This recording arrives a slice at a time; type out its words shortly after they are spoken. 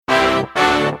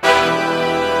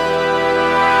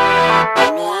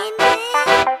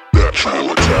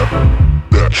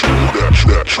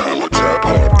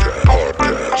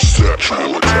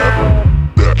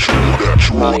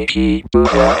Mikey,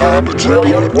 Booyah, and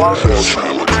William Waffles.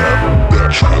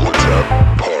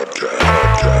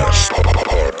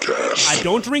 I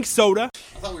don't drink soda. I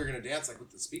thought we were gonna dance like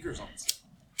with the speakers on.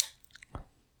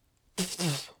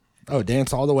 Oh,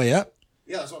 dance all the way up?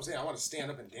 Yeah, that's what I'm saying. I want to stand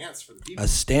up and dance for the people. A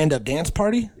stand-up dance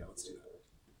party? Yeah, let's do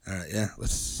that. All right, yeah.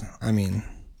 I mean,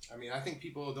 I think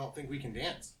people don't think we can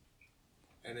dance,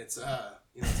 and it's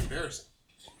it's embarrassing.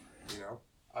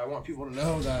 I want people to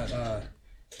know that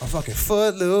I'm fucking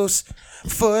footloose.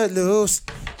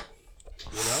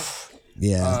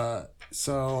 yeah.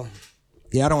 So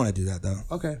Yeah, I don't want to do that, though.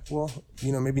 okay, well,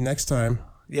 maybe next time.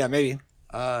 Yeah, maybe.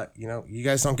 You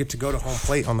guys don't get to go to home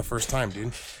plate on the first time,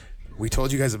 dude. We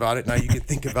told you guys about it. Now you can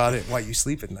think about it while you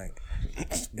sleep at night.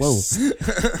 Whoa.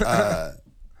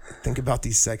 Think about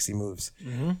these sexy moves.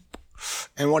 Mm-hmm.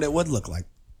 And what it would look like,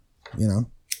 if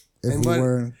And we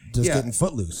were just getting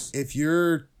footloose. If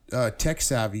you're tech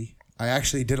savvy, I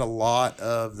actually did a lot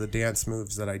of the dance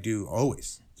moves that I do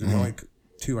always. There's only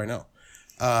two I know.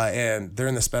 And they're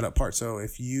in the sped up part. So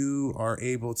if you are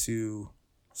able to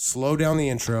slow down the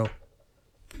intro,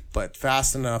 but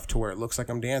fast enough to where it looks like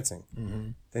I'm dancing,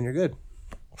 then you're good.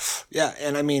 Yeah,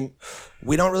 and I mean,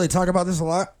 we don't really talk about this a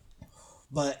lot,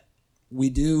 but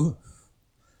we do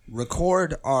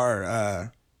record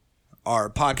our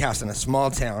podcast in a small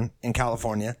town in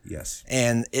California. Yes.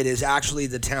 And it is actually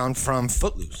the town from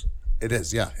Footloose. It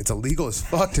is, yeah. It's illegal as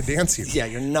fuck to dance here. Yeah,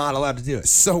 you're not allowed to do it.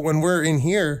 So when we're in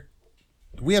here,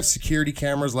 we have security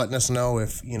cameras letting us know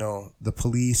if, the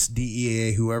police,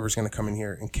 DEA, whoever's going to come in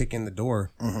here and kick in the door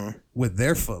with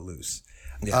their footloose.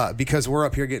 Yeah. Because we're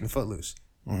up here getting footloose.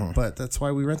 But that's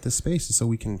why we rent this space, is so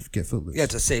we can get footloose. Yeah,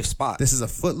 it's a safe spot. This is a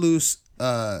footloose,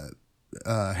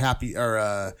 happy,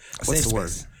 or what's the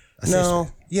word?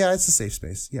 No, yeah, it's a safe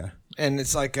space. Yeah. and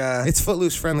it's like It's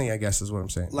footloose friendly, I guess, is what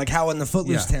I'm saying. like how in the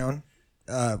Footloose town,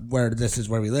 where this is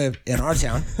where we live, in our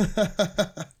town.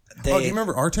 Do you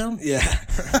remember our town? Yeah.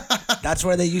 That's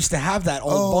where they used to have that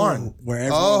old barn where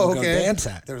everyone would go dance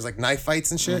at. There was like knife fights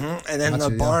and shit. And then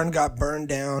the barn got burned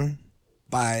down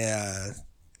by,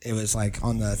 it was like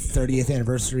on the 30th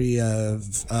anniversary of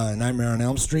Nightmare on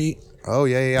Elm Street. Oh,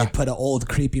 yeah. They put an old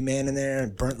creepy man in there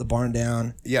and burnt the barn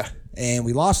down. Yeah. And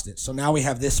we lost it. So now we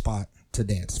have this spot to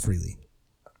dance freely.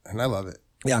 And I love it.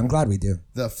 Yeah, I'm glad we do.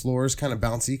 The floor is kind of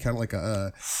bouncy, kind of like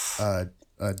a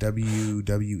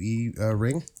WWE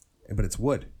ring, but it's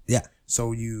wood. Yeah.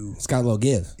 So It's got a little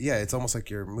give. yeah, it's almost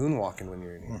like you're moonwalking when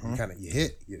you're in here. You kind of, you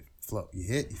hit, you float, you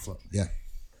hit, you float. Yeah.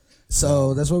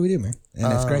 So that's what we do, man.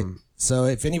 And it's great. So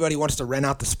if anybody wants to rent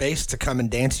out the space to come and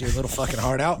dance your little fucking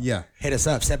heart out, Yeah. hit us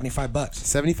up, $75.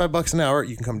 $75 an hour,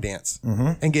 you can come dance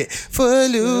and get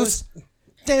footloose.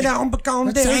 Stay down, but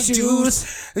on their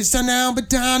shoes. It's down now, but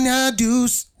down now,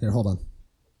 deuce. Here, hold on.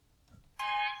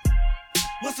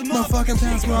 What's the motherfucking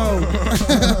password?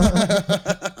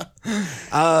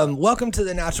 Welcome to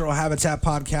the Natural Habitat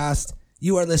Podcast.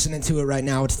 You are listening to it right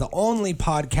now. It's the only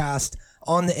podcast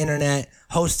on the internet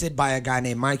hosted by a guy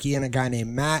named Mikey and a guy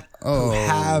named Matt who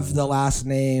have the last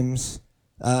names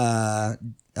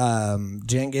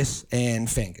Jengus and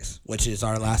Fangus, which is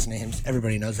our last names.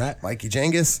 Everybody knows that. Mikey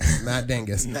Jengus, Matt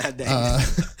Dangus. Matt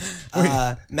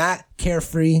Dangus. Matt,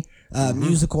 carefree,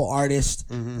 musical artist,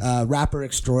 rapper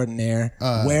extraordinaire,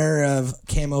 wearer of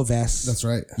camo vests. That's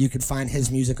right. You can find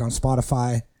his music on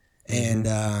Spotify and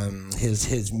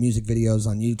his music videos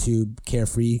on YouTube.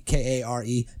 Carefree,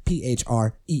 KAREPHREE.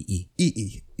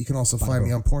 You can also find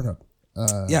me on Pornhub.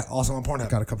 Yeah, also on Pornhub.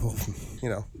 Got a couple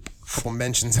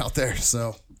mentions out there.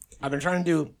 So I've been trying to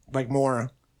do like more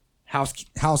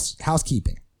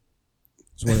housekeeping.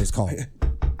 Is what it's called.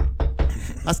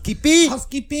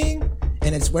 Housekeeping,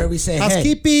 and it's where we say,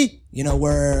 housekeeping.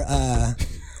 Hey,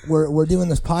 we're doing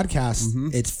this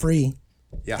podcast. It's free,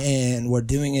 and we're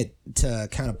doing it to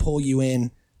kind of pull you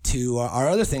in to our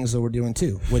other things that we're doing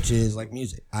too, which is like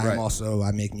music.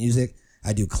 I make music.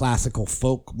 I do classical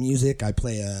folk music. I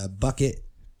play a bucket.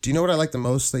 Do you know what I like the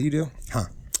most that you do? Huh?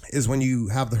 Is when you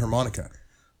have the harmonica.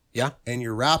 Yeah. And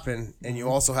you're rapping, and you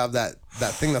also have that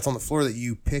thing that's on the floor that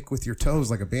you pick with your toes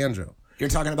like a banjo. You're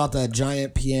talking about the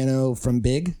giant piano from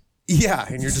Big? Yeah,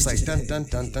 and you're just like dun dun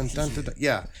dun dun dun dun. Dun.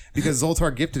 Yeah, because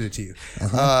Zoltar gifted it to you.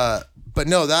 But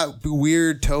no, that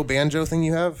weird toe banjo thing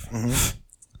you have.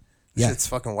 Yeah, it's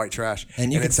fucking white trash,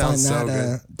 and it sounds so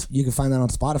good. You can find that on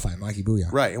Spotify, Mikey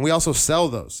Booyah. Right, and we also sell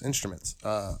those instruments.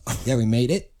 Yeah, we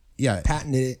made it. Yeah,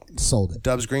 patented it, sold it.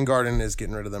 Dubs Green Garden is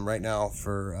getting rid of them right now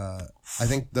for. I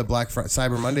think the Black Friday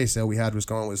Cyber Monday sale we had was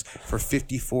for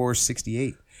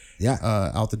 $54.68. Yeah,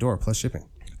 out the door plus shipping.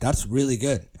 That's really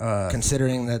good,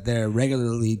 considering that they're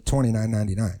regularly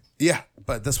 $29.99. Yeah,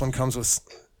 but this one comes with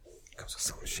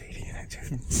something shady in it.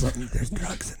 There's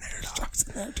drugs in there. Drugs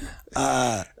in there, dude.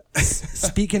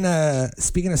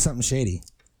 Speaking of something shady,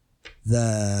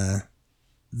 the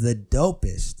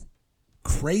dopest,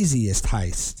 craziest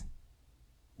heist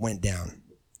went down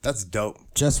That's dope.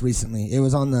 just recently. It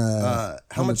was on the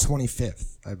the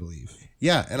 25th, I believe.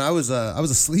 Yeah, and I was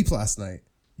asleep last night.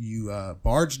 You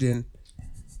barged in.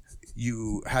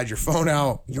 You had your phone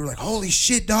out. You were like, "Holy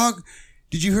shit, dog!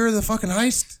 Did you hear the fucking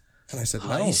heist?" And I said,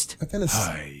 Heist? "No." I finished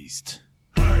Heist.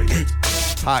 heist.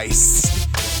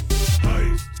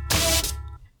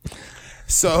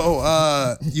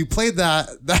 So you played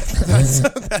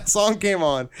that song came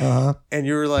on, and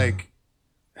you were like,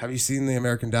 "Have you seen the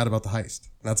American Dad about the heist?"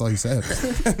 And that's all you said.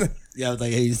 Yeah, I was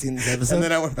like, "Hey, you seen this episode?" And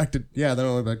then I went back to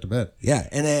bed. Yeah,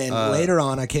 and then later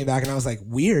on, I came back and I was like,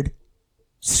 "Weird,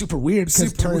 super weird,"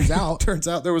 because turns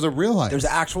out there was a real heist. there's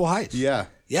an actual heist. Yeah.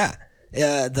 Yeah.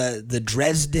 The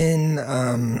Dresden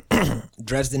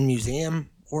Dresden Museum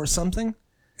or something.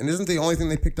 And isn't the only thing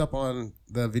they picked up on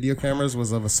the video cameras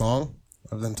was of a song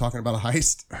of them talking about a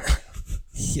heist?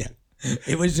 Yeah.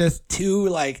 It was just two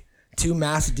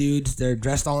masked dudes. They're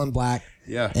dressed all in black.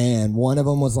 Yeah. And one of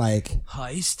them was like,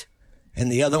 Heist.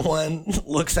 and the other one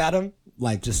looks at him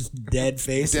like just dead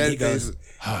face. And he goes,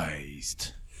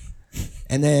 Heist.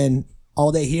 and then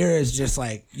all they hear is just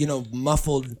like,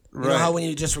 muffled. You know Right. how when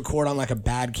you just record on like a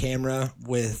bad camera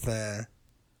with Yeah.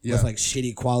 like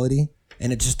shitty quality,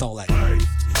 and it's just all like,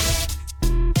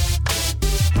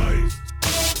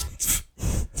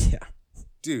 yeah,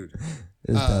 Dude.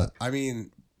 it was dope. I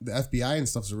mean, the FBI and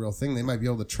stuff's a real thing. They might be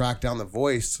able to track down the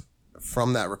voice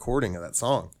from that recording of that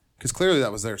song. Because clearly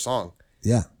that was their song.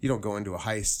 Yeah, You don't go into a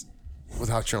heist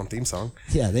without your own theme song.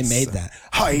 yeah, they made that.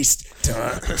 Heist.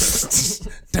 Heist.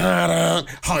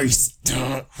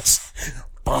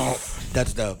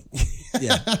 That's dope.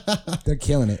 Yeah, they're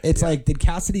killing it. It's like, did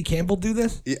Cassidy Campbell do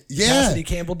this? Yeah. Cassidy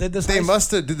Campbell did this. They heist?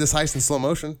 must have did this heist in slow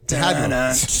motion. They had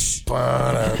to.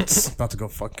 About to go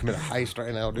fuck commit a heist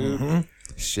right now, dude.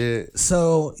 Shit.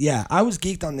 So yeah, I was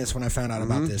geeked on this when I found out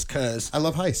about this because I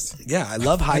love heists. yeah, I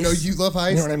love heist. I know you love heist.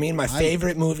 You know what I mean? My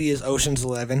favorite movie is Ocean's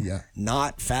 11. Yeah.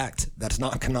 Not fact. That's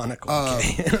not canonical.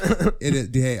 Okay. It is.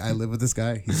 Hey, I live with this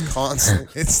guy. He's constant.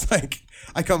 It's like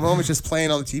I come home, it's just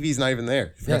playing on the TV. He's not even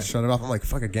there. I forgot to shut it off. I'm like,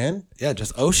 fuck again. Yeah,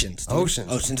 just Oceans. Dude.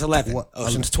 Oceans. Ocean's 11. What?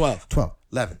 Ocean's 12. 12,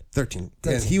 11, 13.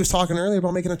 And he was talking earlier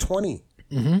about making a 20.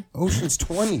 Ocean's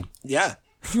 20. Yeah.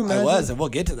 Can you I imagine? was, and we'll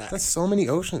get to that. That's so many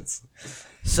oceans.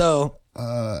 So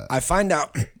I find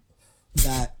out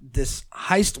that this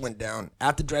heist went down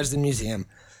at the Dresden Museum.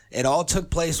 It all took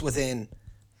place within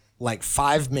like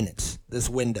 5 minutes, this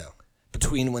window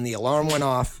between when the alarm went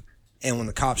off and when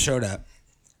the cops showed up.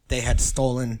 They had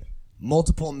stolen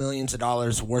multiple millions of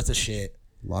dollars worth of shit,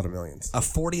 A lot of millions. a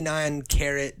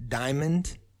 49-carat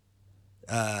diamond,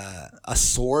 a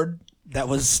sword that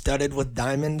was studded with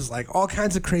diamonds, like all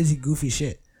kinds of crazy, goofy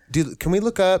shit. Dude, can we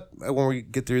look up when we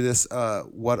get through this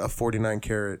what a 49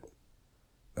 karat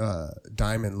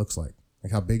diamond looks like?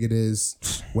 Like how big it is,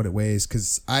 what it weighs?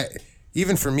 Because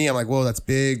even for me, I'm like, whoa, that's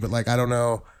big, but like I don't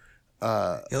know.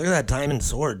 Yeah, look at that diamond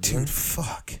sword, dude. Dude,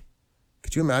 fuck.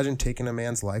 Could you imagine taking a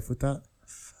man's life with that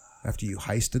after you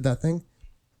heisted that thing?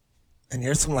 And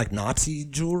here's some like Nazi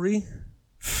jewelry.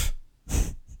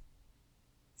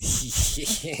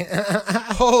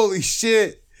 Holy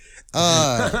shit.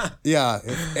 Yeah,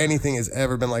 if anything has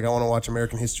ever been like, I want to watch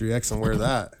American History X and wear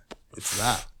that, it's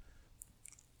that.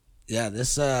 Yeah,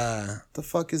 this What the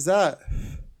fuck is that?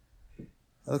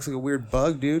 That looks like a weird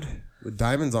bug, dude, with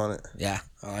diamonds on it. yeah,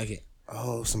 I like it.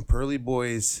 Oh, some pearly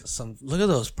boys. Look at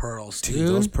those pearls, dude.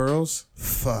 Those pearls?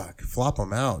 Fuck. Flop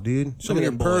them out, dude. Show me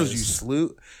your them pearls, boys. you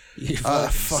sloot. You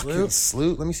Fucking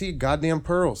sloot. Let me see your goddamn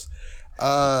pearls.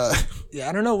 Yeah,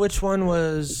 I don't know which one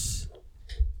was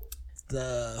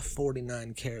the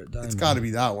 49-carat diamond. It's got to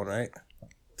be that one, right?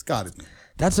 It's got to be.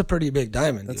 That's a pretty big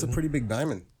diamond. That's a dude. pretty big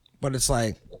diamond. But it's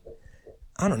like,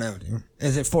 I don't know, dude.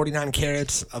 Is it 49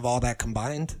 carats of all that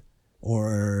combined?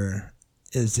 Or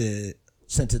is it,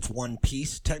 since it's one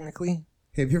piece technically,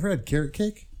 Hey, have you ever had carrot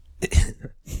cake?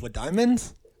 with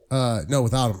diamonds? No,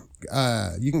 without them.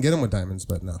 You can get them with diamonds,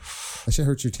 but no. That shit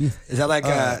hurts your teeth. Is that like 2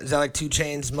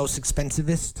 Chainz' Most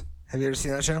Expensivest? Have you ever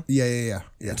seen that show? Yeah.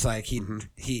 It's like he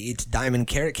eats diamond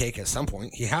carrot cake at some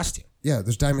point. He has to. Yeah,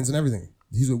 there's diamonds and everything.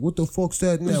 He's like, what the fuck's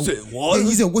that in that? Is it water? Hey,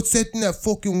 he said, what's that in that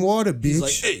fucking water, bitch? He's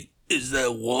like, hey, is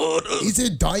that water? Is there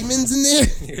diamonds in there?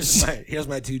 Here's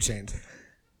my 2 Chainz.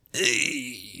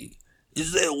 Hey,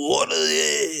 is there water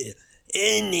there?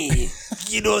 Annie,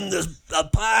 get on the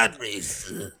pod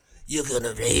race. You're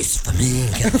gonna race for me.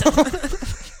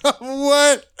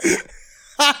 What?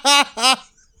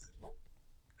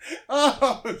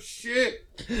 Oh shit,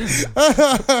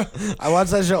 I watch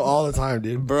that show all the time,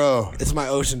 dude. bro. It's my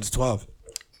Ocean's 12.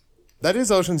 That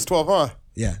is Ocean's 12, huh?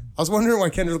 Yeah. I was wondering why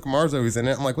Kendrick Lamar's always in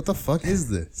it. I'm like, what the fuck is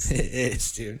this, It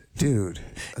is, dude. dude?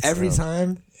 That's Every dope.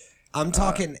 time. I'm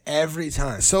talking every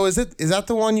time. So is that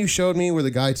the one you showed me where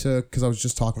the guy took? Because I was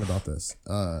just talking about this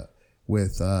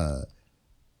with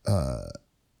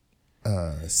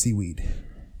seaweed.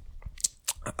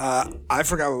 I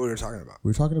forgot what we were talking about. We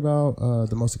were talking about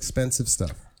the most expensive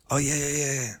stuff. Oh,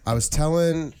 yeah. I was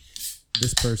telling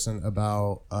this person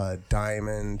about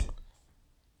diamond,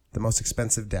 the most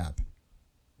expensive dab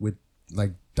with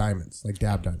like diamonds, like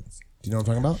dab diamonds. Do you know what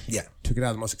I'm talking about? Yeah. Took it out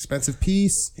of the most expensive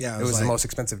piece. Yeah, it was the like- most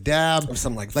expensitive dab. It was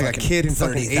some, like, a fucking kid in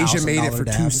fucking Asia made it for $30,000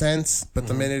 2 dab. cents, but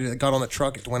the minute it got on the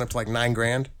truck, it went up to like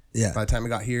 $9,000. Yeah. By the time it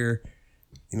got here,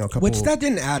 you know, a couple. Which that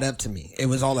didn't add up to me. It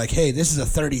was all like, hey, this is a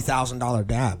 $30,000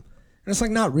 dab. And it's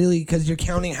like, not really, because you're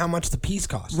counting how much the piece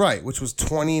costs. Right, which was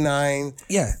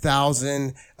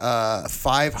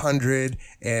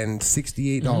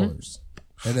 $29,568,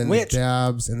 and then Which- the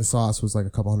dabs and the sauce was like a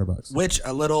couple $100. Which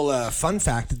a little fun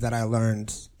fact that I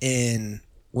learned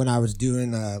when I was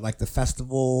doing like the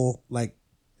festival, like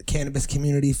cannabis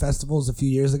community festivals a few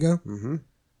years ago,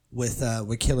 with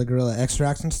Killer Gorilla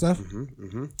extracts and stuff.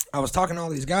 I was talking to all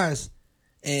these guys,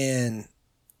 and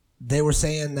they were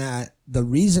saying that the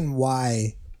reason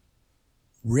why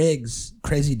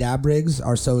crazy dab rigs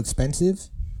are so expensive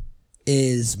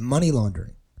is money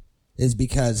laundering. Is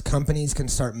because companies can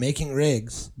start making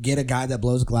rigs, get a guy that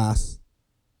blows glass,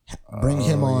 bring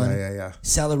him on, Yeah.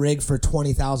 sell a rig for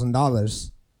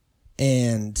 $20,000,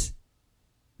 and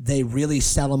they really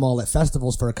sell them all at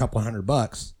festivals for a couple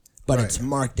 $100, but Right. it's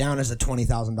marked down as a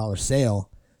 $20,000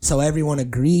 sale. So everyone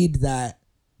agreed that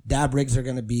dab rigs are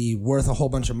going to be worth a whole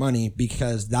bunch of money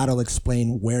because that'll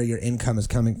explain where your income is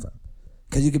coming from.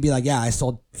 Because you could be like, yeah, I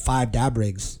sold 5 dab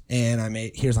rigs and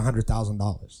here's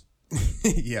 $100,000.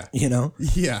 Yeah. You know?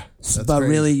 Yeah. But crazy.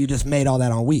 really, you just made all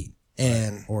that on weed.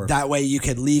 And Or- that way you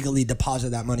could legally deposit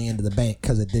that money into the bank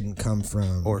because it didn't come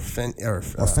from fentanyl.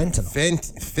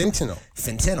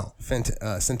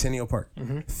 fentanyl. Centennial Park.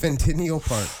 Mm-hmm. Centennial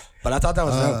Park. But I thought that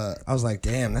was dope. I was like,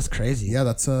 damn, that's crazy. Yeah,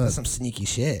 that's That's some sneaky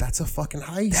shit. a fucking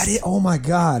heist. That is, oh my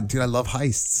God. Dude, I love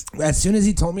heists. As soon as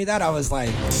he told me that, I was like,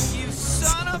 You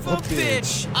son of a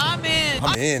bitch. I'm in.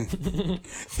 I'm in.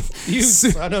 you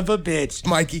son of a bitch.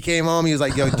 Mikey came home. He was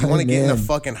like, "Yo, do you want to get in a Man.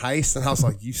 fucking heist?" And I was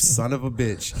like, "You son of a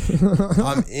bitch,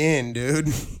 I'm in,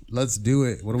 dude. Let's do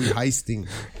it. What are we heisting?"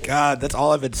 God, that's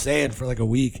all I've been saying for like a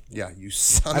week. Yeah, you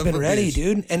son I've of a been ready, bitch.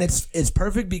 dude. And it's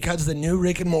perfect because the new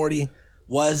Rick and Morty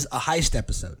was a heist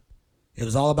episode. It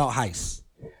was all about heists.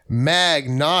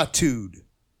 Magnitude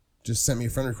just sent me a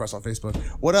friend request on Facebook.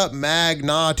 What up,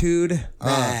 Magnitude?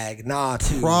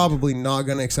 Probably not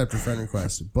gonna accept your friend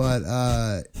request, but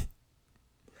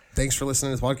thanks for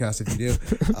listening to this podcast. If you do,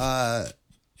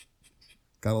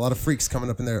 got a lot of freaks coming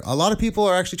up in there. A lot of people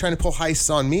are actually trying to pull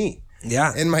heists on me.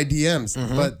 Yeah. In my DMs,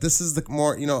 but this is the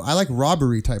more, I like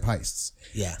robbery type heists.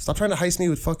 Yeah. Stop trying to heist me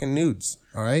with fucking nudes.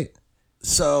 All right.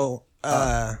 So,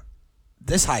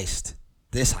 this heist.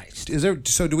 Is there?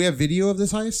 So do we have video of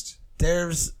this heist?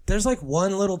 There's like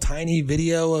one little tiny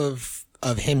video of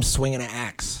him swinging an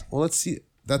axe. Well, let's see.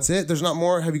 That's it. There's not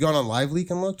more. Have you gone on Live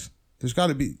Leak and looked? There's got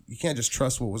to be. You can't just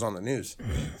trust what was on the news.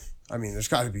 I mean, there's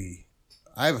got to be.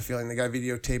 I have a feeling the guy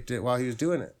videotaped it while he was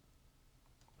doing it.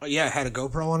 Oh yeah, had a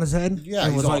GoPro on his head. Yeah,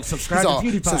 and he's was all- like, subscribe he's to all,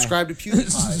 PewDiePie. Subscribe to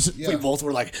PewDiePie. We Yeah. both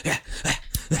were like,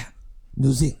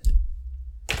 Lucy.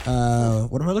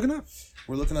 What am I looking at?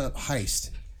 We're looking at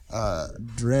heist.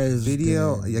 Dresden.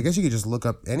 Video. I guess you could just look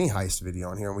up any heist video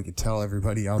on here and we could tell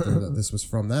everybody out there that this was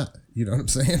from that. You know what I'm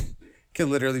saying? Could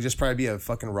literally just probably be a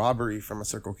fucking robbery from a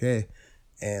Circle K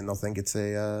and they'll think it's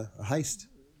a heist.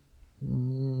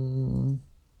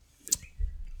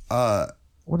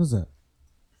 What is that?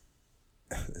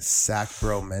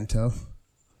 Sacramento.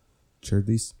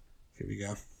 Churdleys. Here we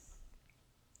go.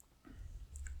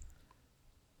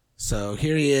 So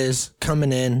here he is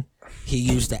coming in. He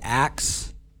used the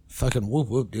axe. Fucking whoop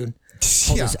whoop, dude.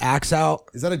 Pulled Yeah. his axe out.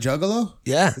 Is that a juggalo?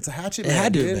 Yeah. It's a hatchet It man,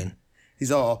 had to dude. have been.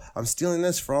 He's all, I'm stealing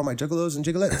this for all my juggalos and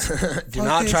jiggalettes. Do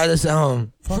not try this at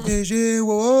home. Fuck this shit,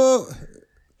 whoa, whoa.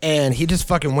 And he just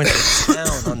fucking went to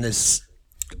town on this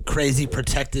crazy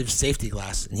protective safety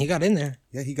glass. And he got in there.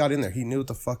 Yeah, he got in there. He knew what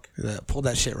the fuck. Pulled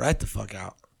that shit right the fuck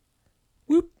out.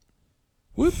 Whoop.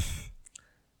 Whoop.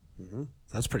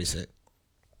 That's pretty sick.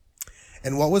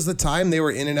 And what was the time? They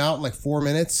were in and out in like 4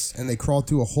 minutes and they crawled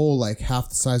through a hole like half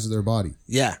the size of their body.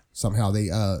 Yeah. Somehow they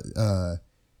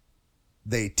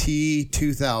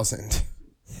T2000.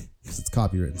 because it's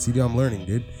copywritten. See, dude, I'm learning,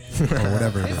 dude, or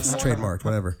whatever it is, trademarked,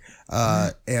 whatever.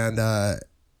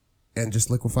 And just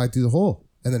liquefied through the hole,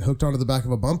 and then hooked onto the back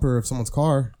of a bumper of someone's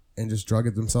car, and just drug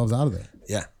it themselves out of there.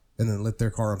 Yeah. And then lit their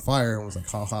car on fire and was like,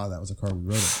 "Ha ha, that was a car we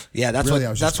rode in." Yeah, that's really,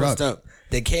 what's dope.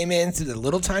 They came in through the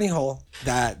little tiny hole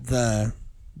that the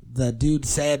dude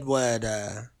said would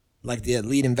like the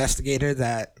lead investigator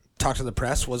that talked to the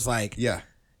press was like, yeah,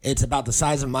 it's about the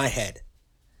size of my head.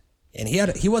 And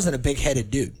he wasn't a big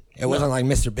headed dude. It wasn't like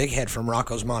Mr. Big Head from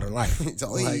Rocco's Modern Life. It's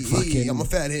all like, fucking, I'm a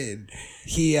fat head.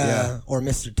 Or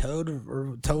Mr. Toad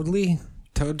or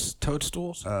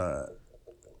Toadstools.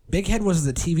 Big Head was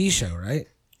the TV show, right?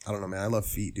 I don't know, man. I love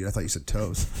feet, dude. I thought you said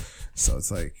toes. So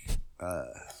it's like,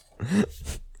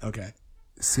 okay.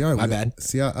 See, my bad.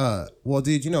 See, well,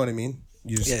 dude, you know what I mean.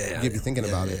 You just get you thinking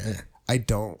about it. Yeah. I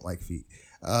don't like feet.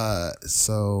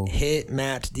 So hit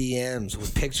Matt's DMs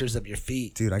with pictures of your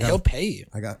feet, dude. He'll pay you.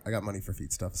 I got money for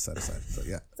feet stuff set aside. So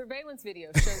yeah. Surveillance video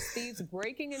shows thieves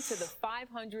breaking into the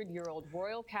 500-year-old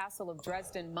royal castle of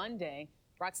Dresden Monday.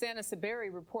 Roxana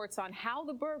Saberi reports on how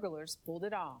the burglars pulled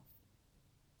it off.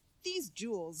 These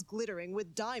jewels glittering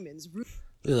with diamonds. Look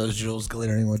at those jewels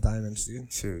glittering with diamonds, dude.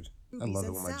 Dude, I love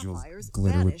it when my jewels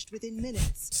glitter with within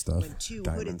minutes. Stuff, when two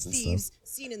diamonds hooded and thieves, stuff.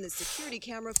 seen in the security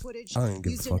camera footage, I don't even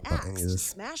give used a fuck an about any axe of to this.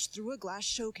 smash through a glass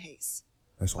showcase.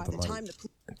 I just By want the the time money.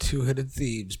 the Two-headed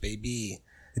thieves, baby.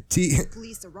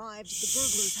 police arrived, the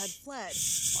burglars had fled,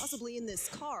 possibly in this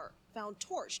car, found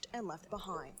torched and left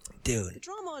behind. The Dude,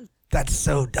 drama on that's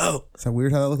so dope. Is that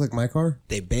weird how that looked like my car?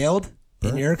 They bailed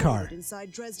in your car.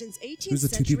 inside Dresden's 18th Who's the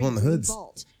two people in the century hoods?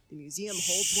 vault. The museum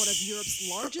holds one of Europe's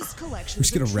largest collections. We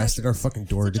should get of arrested. Our treasures. fucking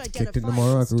door Such gets kicked in identifiable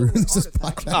tomorrow after we stolen release this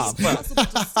artifacts podcast. is possible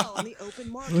to sell on the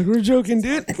open market. Like, we're joking,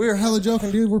 dude. We are hella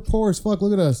joking, dude. We're poor as fuck.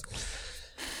 Look at us.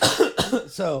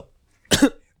 So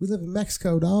We live in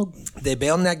Mexico, dog. they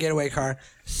bailed in that getaway car,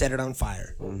 set it on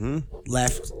fire,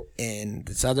 left, and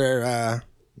this other,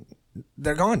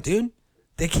 they're gone, dude.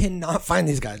 They cannot find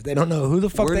these guys. They don't know who the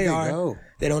fuck Where'd they they are. go?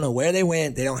 They don't know where they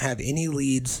went. They don't have any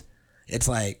leads. It's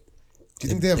like, Do you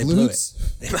think they have blew loots?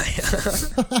 it. They might.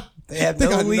 They have They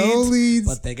no got leads, no leads.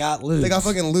 but they got lewds. They got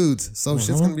fucking lewds, so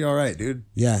shit's gonna be all right, dude.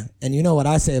 Yeah, and you know what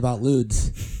I say about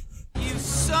lewds. You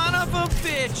son of a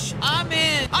bitch. I'm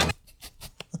in.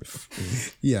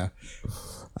 Yeah.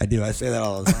 I do. I say that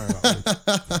all the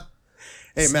time.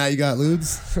 Hey, Matt, you got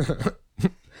lewds?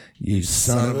 You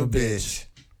son of a bitch.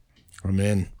 I'm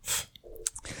in.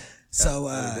 So,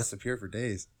 They disappear for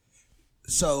days.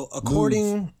 so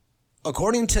according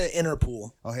to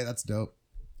Interpol, Oh, hey, that's dope.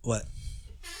 what?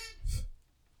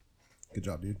 Good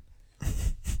job, dude.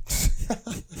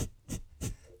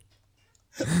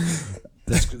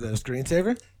 The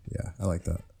screensaver? Yeah, I like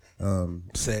that.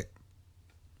 Sick.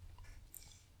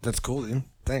 That's cool, dude.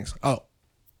 Thanks. Oh.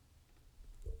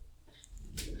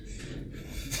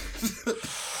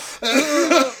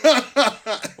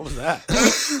 What was that?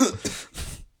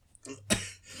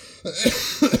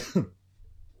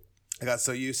 I got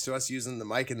so used to us using the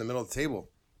mic in the middle of the table.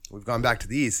 We've gone back to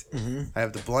these. I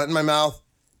have the blunt in my mouth.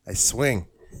 I swing,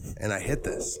 and I hit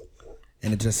this.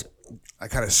 And it just I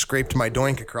kind of scraped my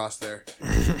doink across there.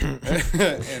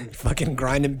 fucking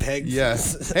grinding pegs.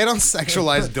 Yes. Hey, don't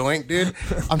sexualize doink, dude.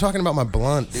 I'm talking about my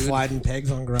blunt, dude. Sliding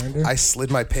pegs on grinder. I slid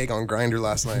my peg on Grinder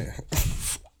last night.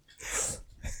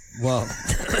 Well,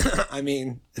 I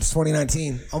mean, it's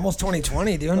 2019. Almost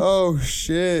 2020, dude. Oh,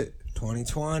 shit.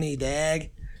 2020,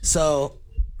 dag. So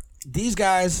these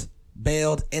guys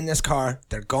bailed in this car.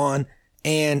 They're gone.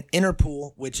 And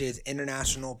Interpol, which is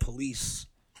International Police,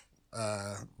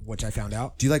 which I found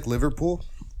out. Do you like Liverpool?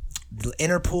 The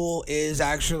Interpol is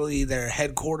actually, their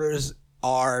headquarters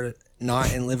are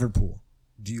not in Liverpool.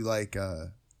 Do you like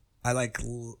I like,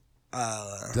 do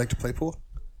you like to play pool?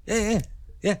 yeah.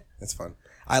 That's fun.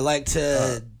 I like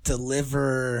to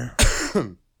deliver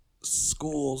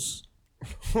schools.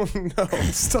 Oh, no.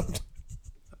 Stop.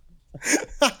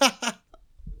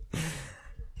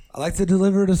 I like to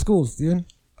deliver to schools, dude.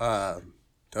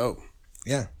 Dope.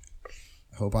 Yeah.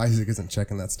 I hope Isaac isn't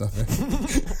checking that stuff in.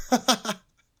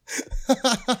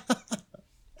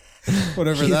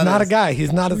 Whatever He's that not is. a guy.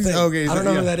 He's not a thing. Okay, I don't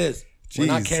know yeah. who that is. We're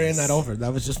not Jesus. carrying that over.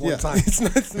 That was just one Yeah. time.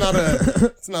 It's not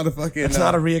a fucking. It's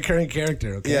not a reoccurring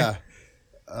character, okay? Yeah.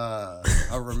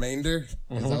 A remainder.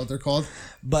 Is that what they're called?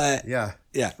 But Yeah.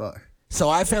 yeah. Fuck. So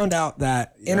I found out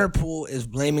that Interpol is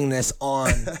blaming this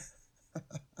on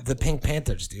the Pink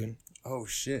Panthers, dude. Oh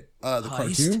shit. The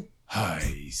cartoon.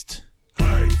 Heist.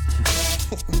 The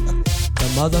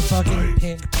motherfucking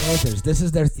Pink Panthers. This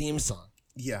is their theme song.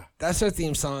 Yeah. That's their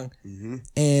theme song.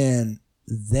 And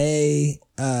they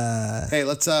Hey,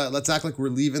 let's act like we're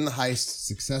leaving the heist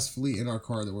successfully in our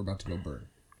car that we're about to go burn,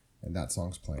 and that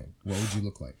song's playing. What would you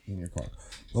look like in your car?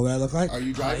 what would I look like? Are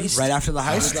you driving? Right after the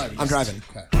heist? Driving. I'm driving.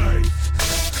 Okay.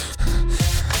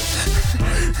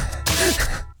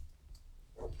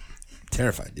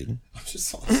 Terrified, dude. I'm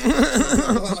just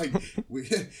like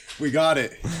we got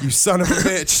it. You son of a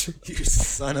bitch. You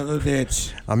son of a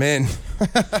bitch. I'm in.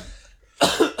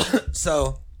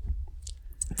 So,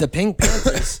 the Pink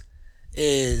Panthers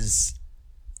is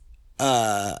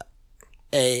a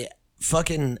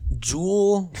fucking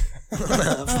jewel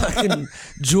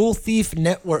thief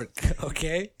network,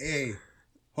 okay? Hey,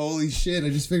 holy shit! I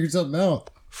just figured something out.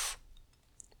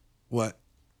 What?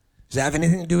 Does that have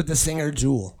anything to do with the singer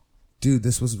Jewel? Dude,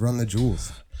 this was Run the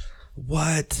Jewels.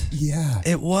 What? Yeah.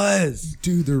 It was.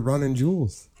 Dude, they're running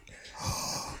jewels.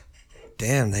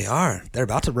 Damn, they are. They're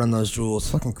about to run those jewels.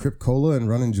 Fucking Crip Cola and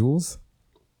running jewels.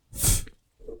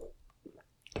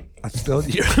 I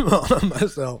spilled your on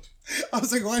myself. I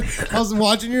was like, why? I was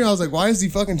watching you. And I was like, why is he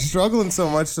fucking struggling so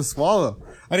much to swallow?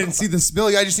 I didn't see the spill.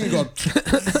 I just seen you go.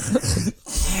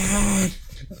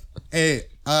 Hey,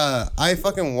 I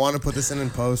fucking want to put this in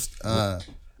post.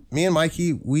 Me and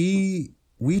Mikey, we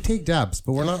take dabs,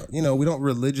 but we're not. You know, we don't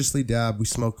religiously dab. We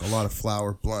smoke a lot of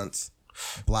flower blunts,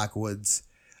 Blackwoods,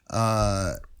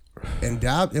 and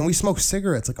dab, and we smoke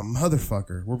cigarettes like a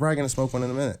motherfucker. We're probably gonna smoke one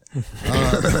in a minute,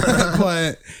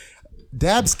 but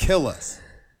dabs kill us.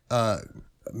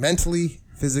 Mentally,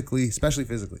 physically, especially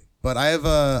physically. But I have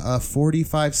a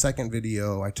 45-second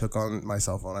video I took on my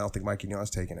cell phone. I don't think Mikey knew I was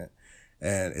taking it.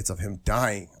 And it's of him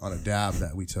dying on a dab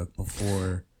that we took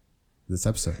before this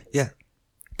episode. Yeah.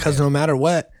 Because no matter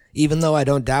what, even though I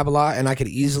don't dab a lot and I could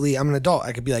easily, I'm an adult,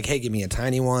 I could be like, hey, give me a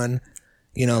tiny one.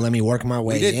 You know, let me work my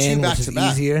way did two in, back which is to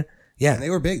back. easier. Yeah. And they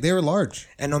were big. They were large.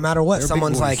 And no matter what, They're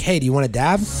someone's big boys. like, hey, do you want to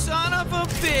dab? Son of a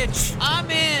bitch, I'm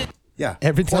in. Yeah.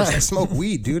 Every of course, time. I smoke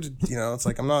weed, dude. You know, it's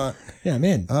like I'm not. Yeah, I'm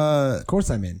in. Of course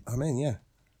I'm in. I'm in, yeah.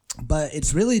 But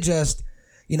it's really just,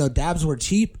 you know, dabs were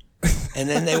cheap. And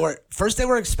then they were, first they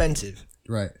were expensive.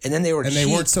 Right. And then they were And cheap.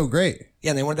 they weren't so great.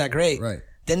 Yeah, they weren't that great. Right.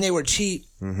 Then they were cheap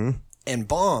and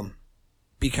bomb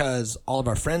because all of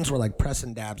our friends were like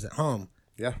pressing dabs at home.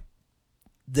 Yeah.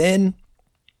 Then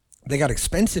they got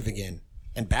expensive again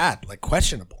and bad, like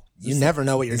questionable. You never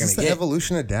know what you're Is going this to the get.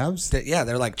 evolution of dabs? Yeah,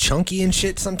 they're like chunky and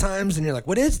shit sometimes, and you're like,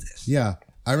 what is this? Yeah.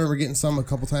 I remember getting some a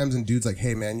couple times, and dude's like,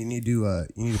 "Hey man, you need to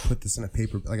put this in a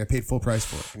paper. Like I paid full price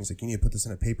for it." And he's like, "You need to put this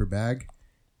in a paper bag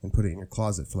and put it in your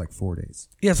closet for like 4 days."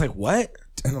 Yeah, it's like, what?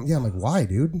 And I'm like, "Why,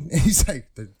 dude?" And he's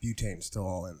like, "The butane's still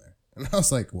all in there." And I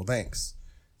was like, "Well, thanks."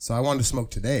 So I wanted to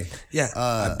smoke today. Yeah,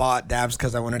 I bought dabs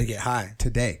because I wanted to get high.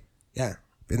 Today, Yeah.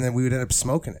 and then we would end up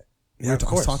smoking it. Yeah, of I was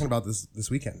course. talking about this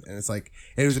weekend, and it's like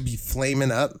it would be flaming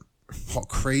up, all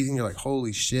crazy, and you're like,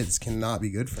 "Holy shit, this cannot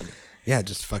be good for me." Yeah,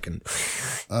 just fucking.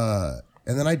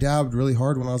 And then I dabbed really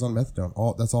hard when I was on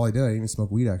methadone. That's all I did. I didn't even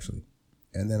smoke weed actually,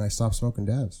 and then I stopped smoking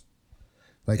dabs.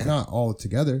 Like not all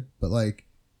together, but like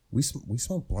we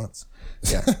smoke blunts.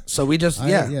 Yeah. So we just,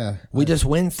 we just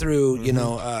went through, you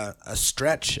know, a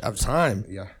stretch of time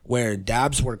where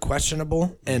dabs were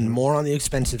questionable and more on the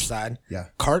expensive side. Yeah.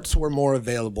 Carts were more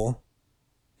available.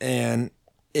 And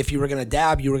if you were going to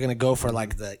dab, you were going to go for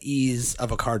like the ease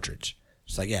of a cartridge.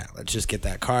 It's like, yeah, let's just get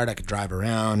that cart. I could drive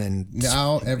around and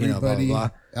Now everybody blah,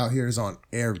 blah, out here is on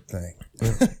everything.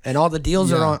 and all the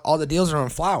deals are on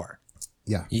flour.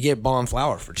 Yeah, You get bomb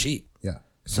flour for cheap. yeah.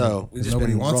 So we just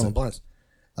nobody been wants rolling it. blunts.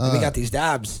 Then we got these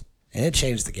dabs, and it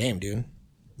changed the game, dude.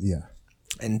 Yeah,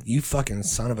 And you fucking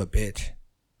son of a bitch,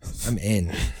 I'm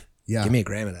in. yeah. Give me a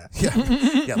gram of that.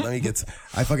 yeah. Let me get.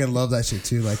 I fucking love that shit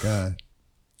too. Like,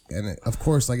 and of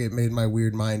course, like it made my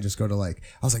weird mind just go to like.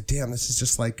 I was like, damn, this is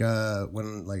just like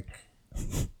when like.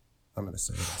 I'm gonna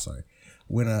say it. I'm sorry.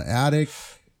 When an addict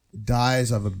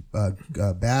dies of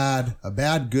a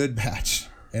bad good batch,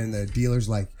 and the dealer's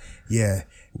like, yeah,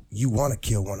 you want to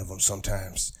kill one of them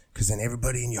sometimes, because then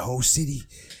everybody in your whole city,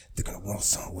 they're gonna want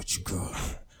something with you, girl.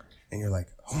 And you're like,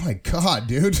 oh my god,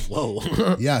 dude.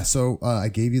 Whoa. Yeah, so I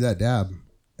gave you that dab,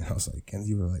 and I was like, and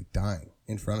you were like dying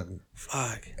in front of me.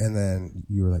 Fuck. And then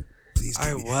you were like,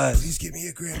 please give me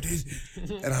a gram, dude.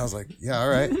 And I was like, yeah, all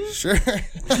right, sure.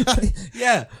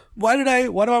 Yeah. Why do I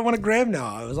want a gram now?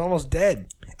 I was almost dead.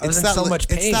 I was in so much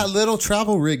pain. It's that little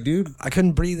travel rig, dude. I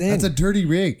couldn't breathe in. That's a dirty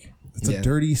rig. It's Yeah. a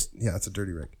dirty, yeah, it's a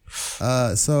dirty rig.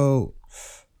 So,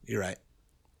 You're right.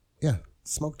 yeah,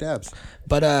 smoke dabs.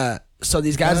 But so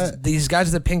these guys are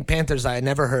the Pink Panthers I had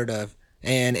never heard of,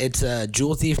 and it's a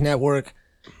jewel thief network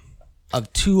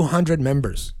of 200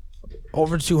 members,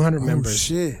 over 200 members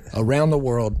shit. around the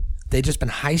world. They just been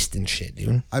heisting shit,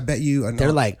 dude. I bet you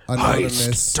They're like, Anonymous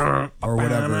heist. or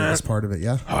whatever is part of it.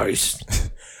 Yeah.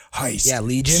 Heist. Heist. Yeah,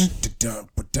 Legion.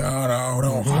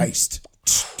 Heist.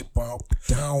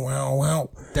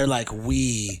 They're like,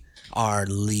 we are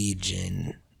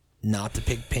Legion, not the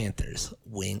Pink Panthers.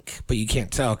 Wink. But you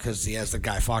can't tell because he has the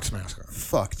Guy Fawkes mask on.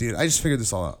 Fuck, dude. I just figured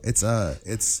this all out. It's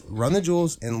Run the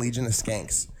Jewels and Legion of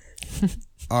Skanks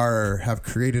have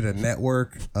created a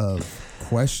network of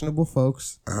questionable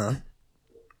folks.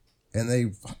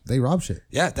 And they rob shit.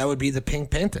 Yeah, that would be the Pink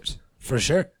Panthers for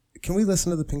sure. Can we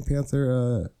listen to the Pink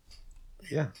Panther?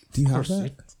 Yeah. Do you have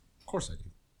that? Of course I do.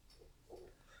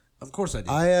 Of course I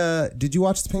do. Did you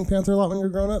watch the Pink Panther a lot when you were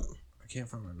growing up? I can't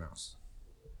find my mouse.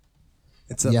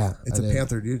 It's a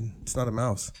panther, dude. It's not a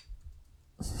mouse.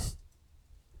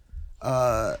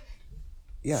 Yeah,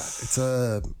 it's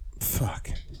a fuck.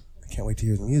 I can't wait to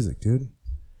hear the music, dude.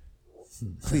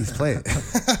 Please play it.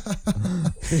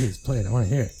 Please play it. I want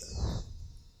to hear it.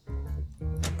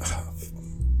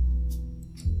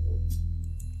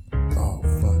 Oh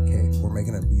fuck! Hey, we're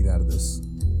making a beat out of this.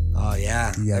 Oh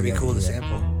yeah, that'd be cool to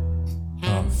sample.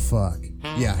 Oh fuck!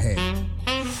 Yeah, hey.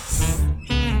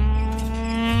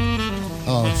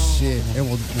 Oh shit! And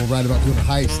we'll write about doing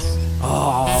heists.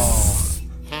 Oh,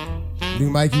 New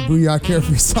Mikey Booyah Care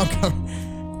for your song coming.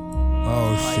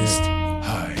 Oh shit!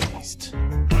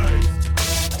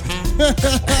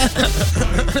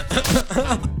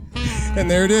 And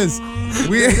there it is.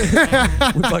 We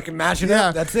fucking match it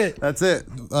up. That's it. That's it.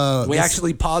 We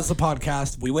actually paused the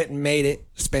podcast. We went and made it.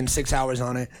 Spent 6 hours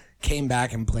on it. Came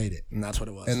back and played it, and that's what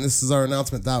it was. And this is our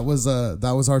announcement. That was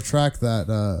our track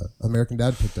that American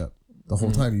Dad picked up the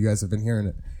whole time. You guys have been hearing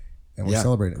it, and we're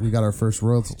celebrating it. We got our first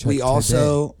royalty check. We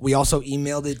also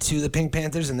emailed it to the Pink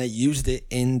Panthers, and they used it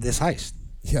in this heist.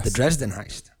 Yes. The Dresden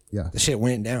heist. Yeah, the shit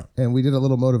went down. And we did a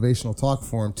little motivational talk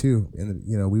for him too. And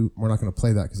we're not going to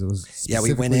play that because it was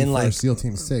we went in like SEAL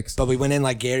Team 6. But we went in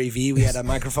like Gary Vee. We had a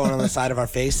microphone on the side of our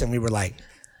face, and we were like,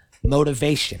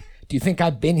 motivation. Do you think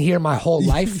I've been here my whole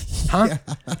life? Huh? Yeah.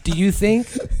 Do you think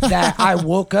that I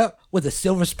woke up with a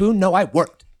silver spoon? No, I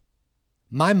worked.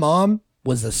 My mom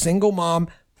was a single mom,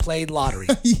 played lottery.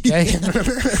 Okay?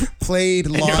 Played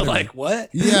lottery. And you're like, what?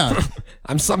 Yeah.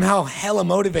 I'm somehow hella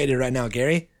motivated right now,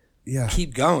 Gary. Yeah.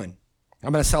 Keep going.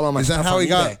 I'm going to sell all my stuff on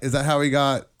eBay. Is that how he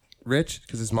got rich?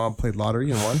 Because his mom played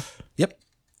lottery and won? Yep.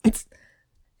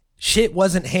 Shit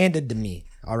wasn't handed to me.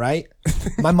 All right.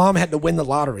 My mom had to win the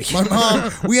lottery. My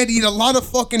mom, we had to eat a lot of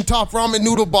fucking Top Ramen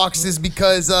noodle boxes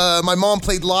because my mom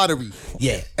played lottery.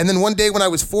 Yeah. And then one day when I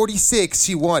was 46,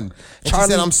 she won. And she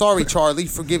said, I'm sorry, Charlie,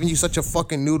 for giving you such a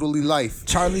fucking noodly life.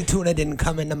 Charlie Tuna didn't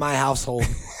come into my household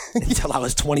until I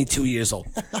was 22 years old.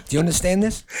 Do you understand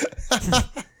this?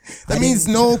 That means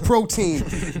no protein.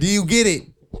 Do you get it?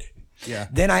 Yeah.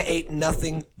 Then I ate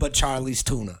nothing but Charlie's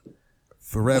tuna.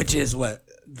 Forever. Which is what?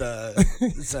 The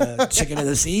chicken of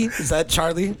the sea? Is that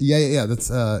Charlie? Yeah. That's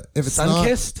if it's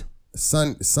Sun-kissed?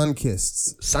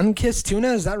 Sun-kissed. Sun-kissed tuna,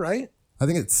 is that right? I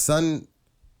think it's Sun-kiss.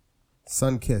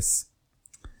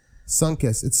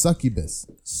 Sun-kiss. It's succubus.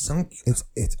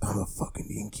 It's I'm a fucking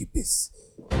incubus.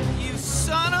 You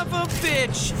son of a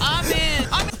bitch! I'm in.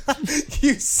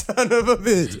 You son of a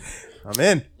bitch. I'm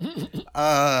in.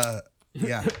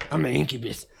 Yeah. I'm an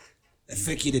incubus. I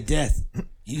fuck you to death.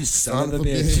 You son of a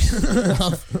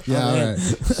bitch. Yeah, all right.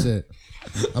 Shit.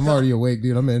 I'm already awake,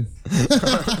 dude. I'm in.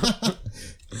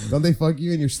 Don't they fuck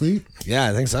you in your sleep? Yeah,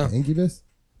 I think so. Incubus?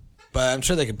 But I'm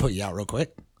sure they could put you out real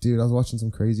quick. Dude, I was watching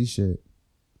some crazy shit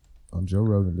on Joe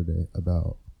Rogan today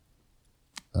about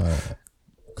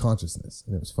consciousness,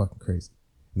 and it was fucking crazy.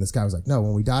 And this guy was like, no,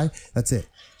 when we die, that's it.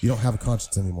 You don't have a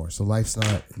conscience anymore. So life's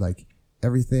not like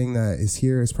everything that is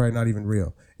here is probably not even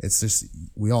real. It's just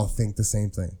we all think the same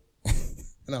thing.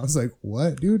 And I was like,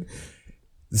 what, dude?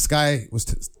 This guy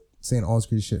was saying all this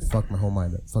crazy shit. Fuck my whole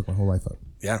mind up. Fuck my whole life up.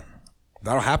 Yeah.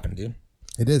 That'll happen, dude.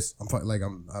 It is. I'm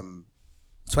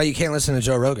That's why you can't listen to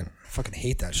Joe Rogan. I fucking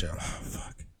hate that show. Oh,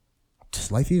 fuck. Is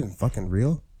life even fucking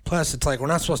real? Plus, it's like, we're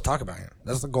not supposed to talk about him.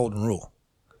 That's the golden rule.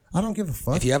 I don't give a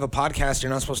fuck. If you have a podcast,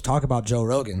 you're not supposed to talk about Joe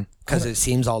Rogan because it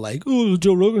seems all like, oh,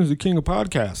 Joe Rogan is the king of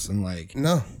podcasts. And like,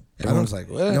 no. Everyone's like,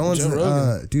 what? No one's, Joe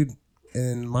Rogan. Dude,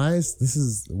 in my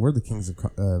eyes, we're the kings of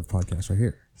podcasts right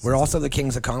here. We're also the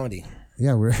kings of comedy.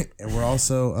 Yeah, we're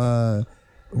also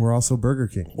Burger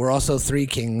King. We're also Three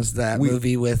Kings, that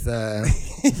movie with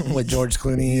George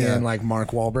Clooney and like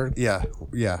Mark Wahlberg. Yeah.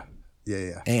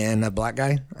 And a black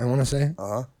guy, I want to say.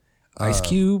 Ice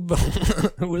Cube.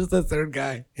 Who was the third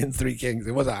guy in Three Kings?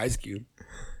 It wasn't Ice Cube.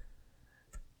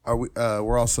 Are we?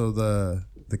 We're also the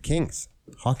Kings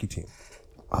hockey team.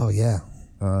 Oh yeah.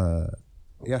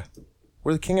 Yeah,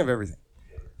 we're the king of everything.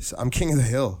 So I'm king of the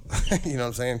hill. You know what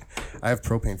I'm saying? I have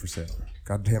propane for sale.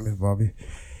 God damn it, Bobby.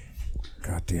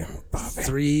 God damn it, Bobby.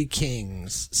 Three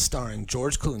Kings, starring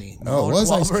George Clooney. Oh, it was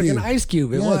Ice Wahlberg Cube. and Ice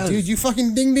Cube. It Yeah, was. dude, you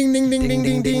fucking ding, ding, ding, ding, ding,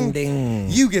 ding, ding, ding.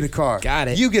 You get a car. Got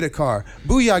it. You get a car.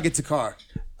 Booyah gets a car.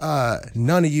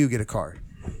 None of you get a car.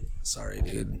 Sorry,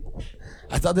 dude.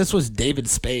 I thought this was David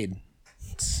Spade.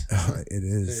 It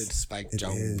is. Dude, Spike It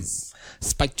Jones. is.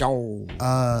 Spike Jones.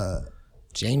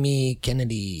 Jamie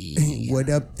Kennedy. What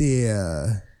up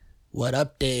there? What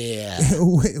up there?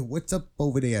 What's up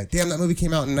over there? Damn, that movie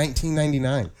came out in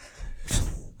 1999.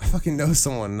 I fucking know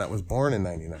someone that was born in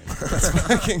 99. That's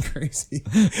fucking crazy.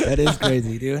 That is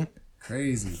crazy, dude.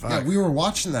 Crazy. Yeah, we were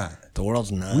watching that. The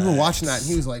world's nuts. We were watching that, and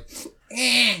he was like,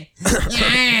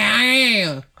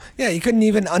 Yeah, you couldn't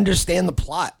even understand the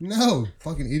plot. no,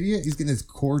 fucking idiot. He's getting his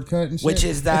cord cut and shit. Which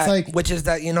is that? It's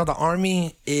like, You know, the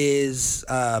army is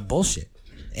bullshit,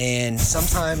 and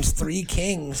sometimes three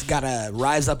kings gotta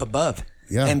rise up above,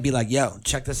 Yeah. and be like, "Yo,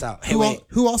 check this out." Hey, wait,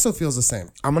 who also feels the same?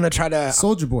 I'm gonna try to.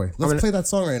 Soldier Boy. Let's play that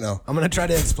song right now. I'm gonna try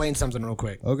to explain something real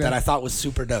quick Okay. that I thought was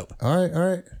super dope, All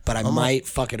right. but I might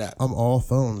fuck it up. I'm all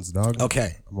phones, dog.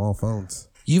 Okay, I'm all phones.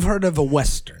 you've heard of a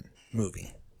Western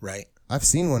movie, right? I've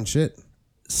seen one shit.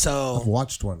 I've So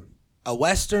watched one. a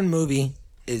Western movie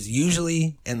is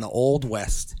usually in the Old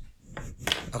West.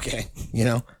 Okay, you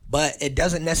know, but it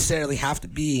doesn't necessarily have to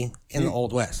be in the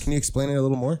Old West. Can you explain it a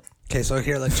little more? Okay, so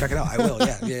here, let's check it out. I will.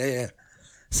 Yeah.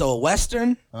 So a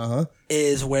Western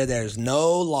is where there's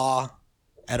no law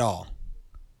at all,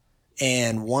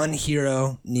 and one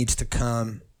hero needs to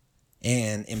come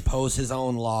and impose his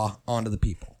own law onto the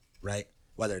people, right?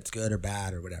 Whether it's good or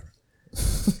bad or whatever.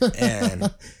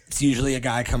 And it's usually a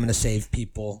guy coming to save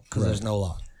people because there's no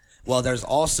law. Well, there's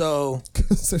also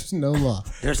There's no law.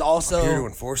 there's Here to also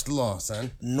enforce the law,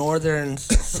 son. Northerns,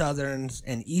 Southerns,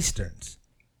 and Easterns,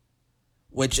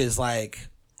 which is like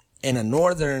in a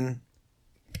Northern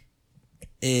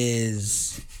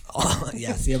is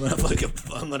yeah. See, I'm gonna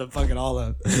fuck it all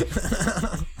up.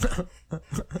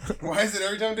 Why is it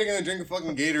every time I'm taking a drink of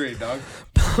fucking Gatorade, dog?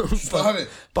 Stop it.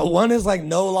 But one is like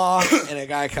no law, and a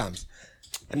guy comes.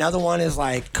 Another one is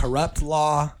like corrupt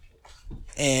law,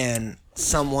 and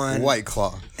someone White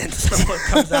Claw.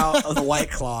 comes out of the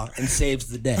White Claw and saves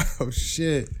the day. Oh,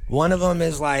 shit. One of them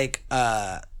is like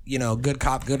good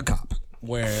cop,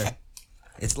 where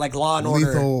it's like Law and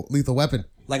Order. Lethal Weapon.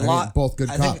 Like I law, mean, both good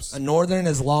I cops. think a Northern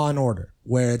is Law and Order,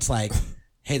 where it's like,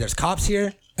 hey, there's cops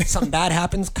here. Something bad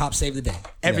happens, cops save the day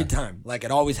every time. Like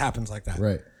it always happens like that.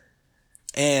 Right.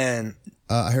 And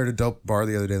I heard a dope bar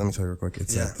the other day. Let me tell you real quick.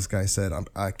 It's Yeah. this guy said,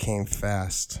 I came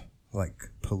fast like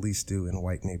police do in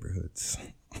white neighborhoods.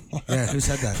 yeah, who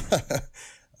said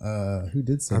that? Who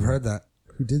did say I've that? heard that.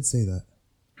 Who did say that?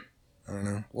 I don't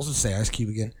know. We'll just say Ice Cube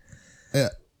again. Yeah.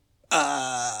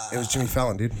 It was Jimmy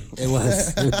Fallon, dude. It was.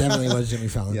 It definitely was Jimmy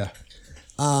Fallon. Yeah.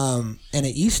 And an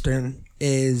Eastern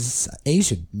is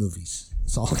Asian movies.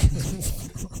 It's all.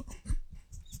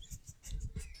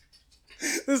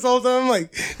 This whole time I'm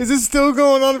like, is this still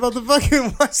going on about the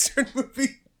fucking Western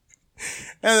movie?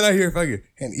 And then I hear fucking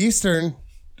an Eastern.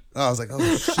 I was like,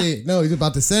 oh shit. No, he's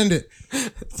about to send it.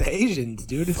 It's Asians,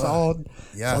 dude. It's all.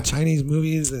 Yeah. It's all Chinese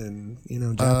movies and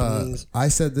Japanese. I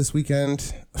said this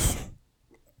weekend. I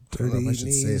don't know if I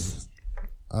should say Dirty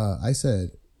it. I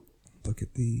said, Look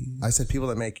at these. I said people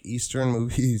that make Eastern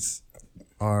movies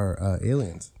are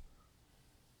aliens.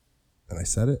 And I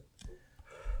said it.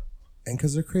 And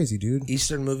because they're crazy, dude.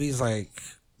 Eastern movies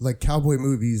Like cowboy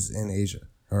movies in Asia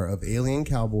are of alien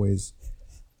cowboys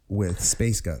with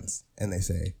space guns. And they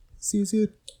say, see you soon.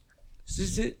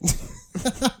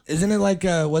 Isn't it like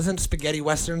wasn't spaghetti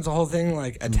westerns the whole thing,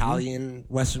 like Italian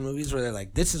western movies where they're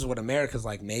like, this is what America's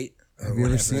like, mate? Or Have you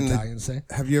ever seen Italians say?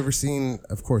 Have you ever seen?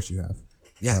 Of course you have.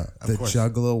 Yeah, The of course.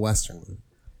 Juggalo Western movie.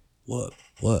 What?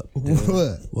 What?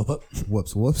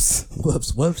 Whoops.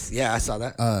 Whoops. Whoops. Yeah, I saw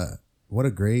that. What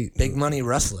a great Big money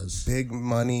rustlers. big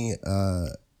money.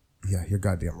 Yeah, you're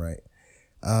goddamn right.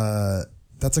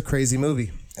 That's a crazy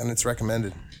movie, and it's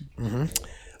recommended.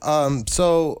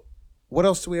 So, what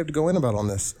else do we have to go in about on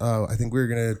this? I think we're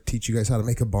gonna teach you guys how to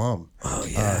make a bomb. Oh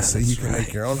yeah, so you can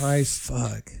make your own heist.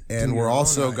 Fuck. And Do we're your own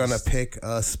also heist. gonna pick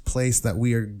a place that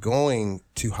we are going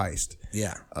to heist.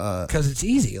 Yeah. Because it's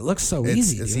easy. It looks so It's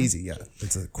easy. It's dude. easy. Yeah,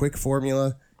 it's a quick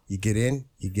formula. You get in,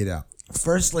 you get out.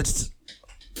 First,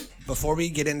 before we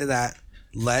get into that,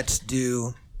 let's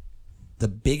do the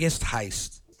biggest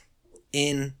heist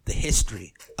in the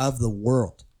history of the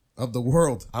world. Of the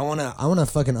world. I wanna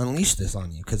fucking unleash this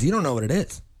on you because you don't know what it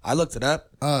is. I looked it up.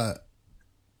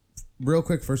 Real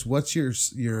quick, first, what's your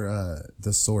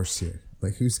the source here?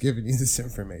 Like, who's giving you this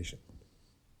information?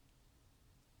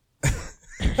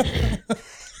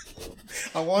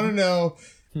 I want to know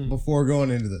before going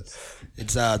into this.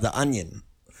 It's The Onion.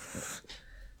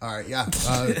 All right, yeah.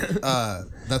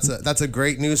 That's a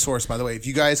great news source, by the way. If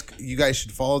you guys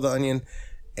should follow The Onion,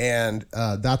 and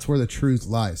That's where the truth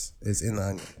lies. is in The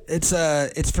Onion.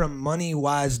 It's from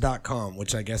moneywise.com,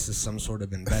 which I guess is some sort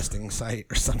of investing site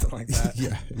or something like that.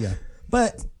 Yeah.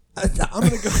 But I'm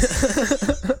gonna go.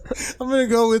 I'm gonna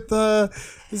go with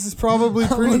this is probably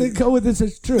I'm pretty. gonna go with this.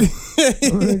 It's true.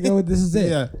 I'm gonna go with this is it.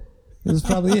 Yeah. This is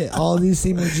probably it. All of these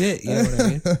seem legit. You know what I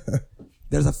mean?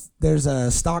 There's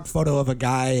a stock photo of a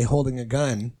guy holding a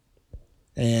gun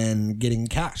and getting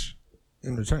cash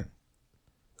in return.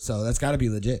 So that's got to be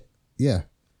legit. Yeah.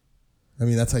 I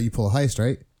mean, that's how you pull a heist,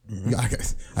 right?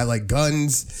 I like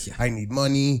guns. Yeah. I need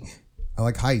money. I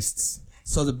like heists.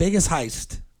 So the biggest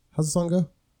heist. How's the song go?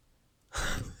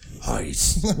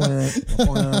 Heist.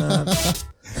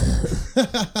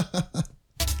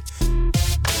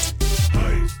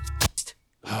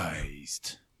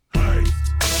 Heist.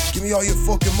 Give me all your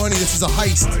fucking money. This is a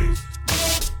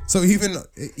heist. So even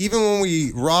when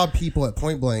we rob people at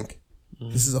point blank,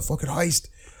 this is a fucking heist.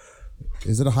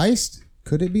 Is it a heist?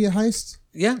 Could it be a heist?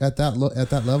 Yeah. At that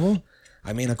level?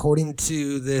 I mean, according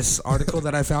to this article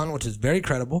that I found, which is very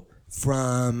credible,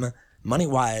 from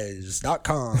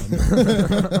moneywise.com.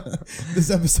 This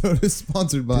episode is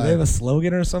sponsored Do they have by a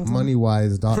slogan or something?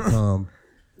 moneywise.com.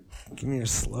 Give me your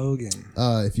slogan.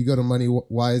 If you go to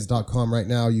moneywise.com right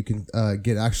now, you can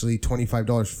get actually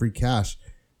 $25 free cash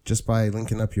just by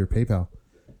linking up your PayPal.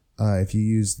 If you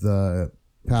use the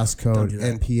passcode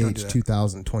NPH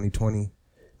 2000 2020.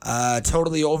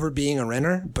 Totally over being a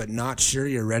renter, but not sure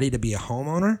you're ready to be a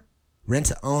homeowner? Rent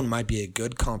to own might be a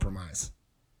good compromise.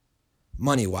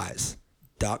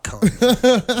 Moneywise.com.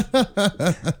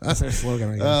 That's their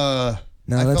slogan, I guess.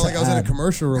 I felt like I was in a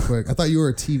commercial real quick. I thought you were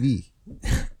a TV.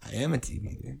 I am a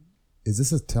TV dude. Is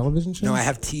this a television show? No, I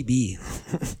have TB.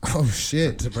 Oh,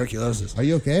 shit. Tuberculosis. Are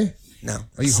you okay? No.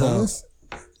 Are you homeless?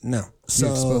 No. Do So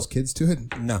you expose kids to it?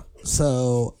 no.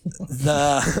 So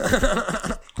the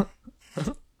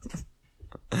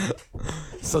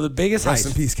so the biggest Rest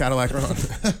in heist, peace, Cadillac Ron.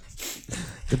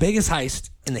 the biggest heist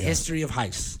in the history of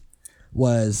heists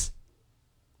was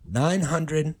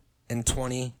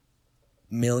 $920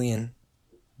 million.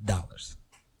 Doesn't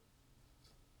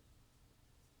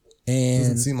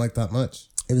And seem like that much.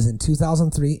 it was in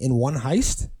 2003 in one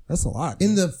heist. That's a lot.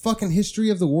 In the fucking history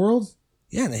of the world,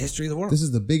 yeah, in the history of the world. this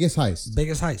is the biggest heist.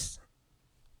 Biggest heist.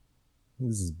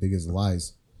 This is as big as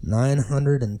lies.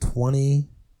 $920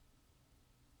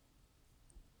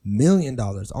 million.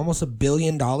 Almost $1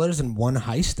 billion in one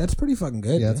heist. That's pretty fucking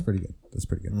good. Yeah, man. that's pretty good. That's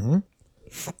pretty good.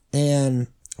 And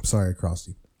I'm sorry I crossed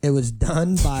you. it was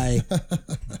done by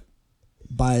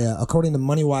according to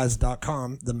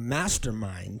moneywise.com, the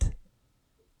mastermind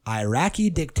Iraqi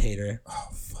dictator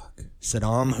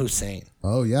Saddam Hussein.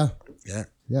 Oh, yeah. Yeah.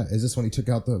 Yeah. Is this when he took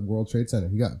out the World Trade Center?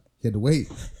 He had to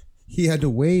wait. He had to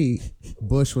wait.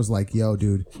 Bush was like, yo,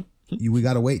 dude, we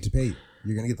got to wait to pay.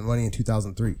 You're going to get the money in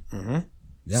 2003.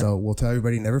 Yeah. So we'll tell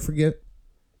everybody, never forget.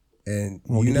 And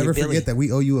We'll you give you never $1 billion. forget that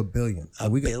we owe you $1 billion.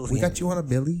 We billion. got you on $1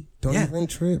 billion. Don't Yeah. even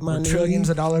trip my We're nigga. trillions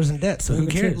of dollars in debt, so who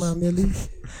Don't trip cares? my milli.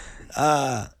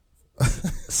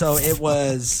 So it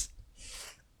was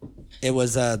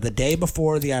the day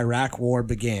before the Iraq War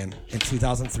began in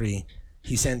 2003.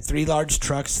 He sent 3 large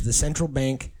trucks to the central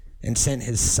bank and sent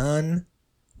his son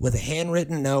with a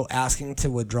handwritten note asking to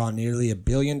withdraw nearly $1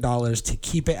 billion to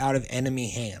keep it out of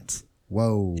enemy hands.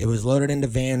 Whoa. It was loaded into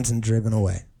vans and driven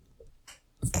away.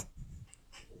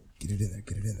 Get it in there.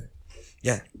 Get it in there.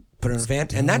 Yeah, put it in a van,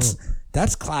 and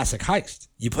that's classic heist.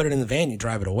 You put it in the van, you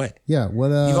drive it away. Yeah. What?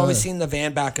 You've always seen the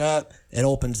van back up. It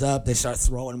opens up. They start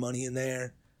throwing money in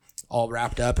there, all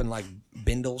wrapped up in like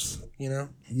bindles. You know.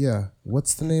 Yeah.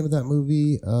 What's the name of that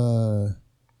movie? God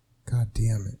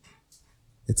damn it.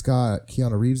 It's got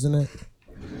Keanu Reeves in it.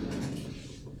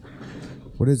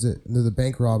 What is it? They're the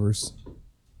bank robbers.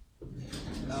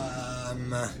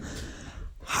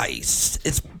 Heist.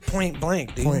 It's Point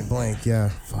Blank, dude. Point Blank. Yeah.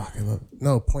 Fuck.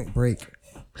 Point Break.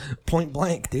 Point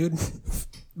Blank, dude.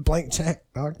 Blank check,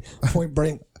 dog. Point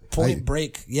Break. Point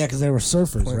Break. Yeah, because they were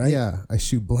surfers, right? Yeah. I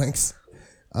shoot blanks.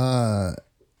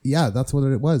 Yeah. That's what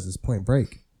it was. It's Point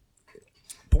Break.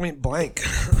 Point Blank.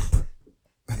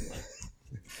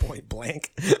 Point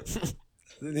Blank.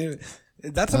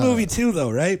 That's a movie too,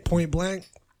 though, right? Point Blank.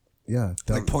 Yeah.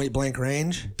 Like Point Blank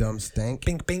Range. Dumb stank.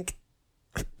 Bink, bink.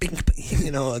 Bink, bink. You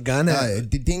know, a gun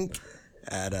Dink.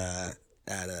 at a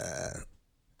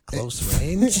close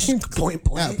range. Point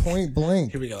Blank. Yeah. Point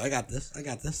Blank. Here we go. I got this.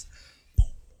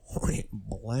 Point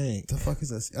Blank. The fuck is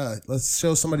this? Let's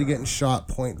show somebody getting shot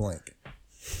point blank.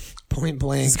 Point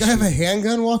Blank. Does this guy have a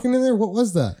handgun walking in there? What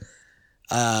was that?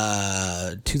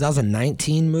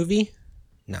 2019 movie?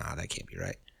 Nah, that can't be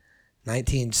right.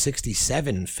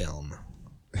 1967 film.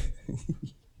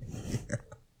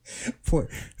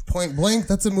 Point Blank,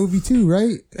 that's a movie too,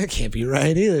 right? That can't be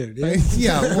right either, dude.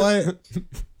 Yeah, what?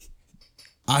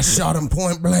 I shot him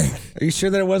point blank. Are you sure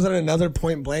there wasn't another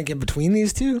Point Blank in between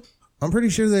these two? I'm pretty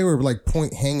sure they were like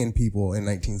point hanging people in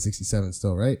 1967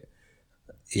 still, right?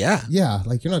 Yeah. Yeah,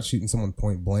 like you're not shooting someone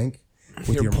point blank.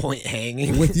 With your point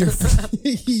hanging. With your...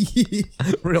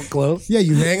 Real close. Yeah,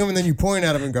 you hang them and then you point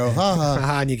at them and go, ha ha.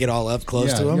 Ha, and you get all up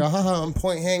close to them. Yeah, ha ha, I'm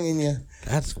point hanging you.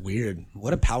 That's weird.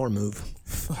 What a power move.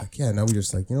 Fuck, yeah, now we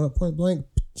just like, you know what, point blank.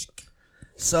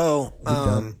 So,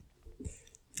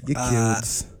 Get killed.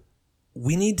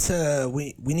 we need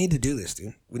to do this,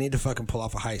 dude. We need to fucking pull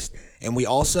off a heist. And we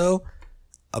also,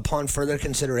 upon further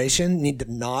consideration, need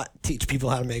to not teach people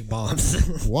how to make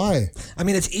bombs. Why? I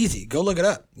mean, it's easy. Go look it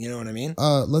up. You know what I mean?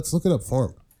 Let's look it up for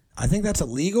him. I think that's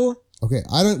illegal. Okay,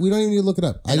 we don't even need to look it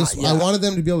up. I wanted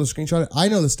them to be able to screenshot it. I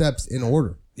know the steps in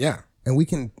order. Yeah. And we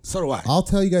can. So do I. I'll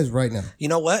tell you guys right now. You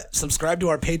know what? Subscribe to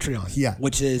our Patreon. Yeah.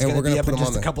 Which is going to be up in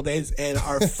just a couple days. And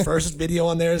our first video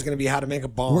on there is going to be how to make a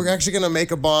bomb. We're actually going to make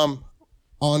a bomb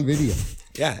on video.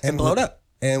 Yeah. And blow it up.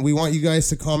 And we want you guys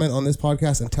to comment on this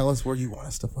podcast and tell us where you want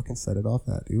us to fucking set it off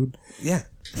at, dude. Yeah.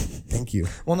 Thank you.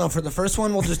 Well, no, for the first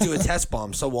one, we'll just do a test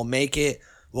bomb. So we'll make it.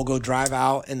 We'll go drive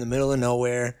out in the middle of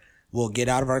nowhere. We'll get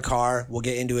out of our car. We'll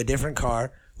get into a different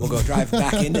car. We'll go drive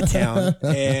back into town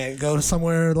and go to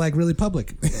somewhere like really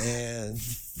public and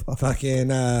fucking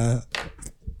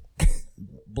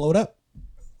blow it up.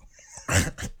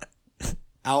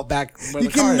 Out back where You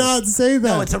the car cannot is. say that.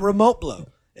 No, it's a remote blow.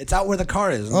 It's out where the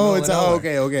car is. Oh, it's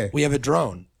okay. We have a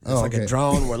drone. It's like a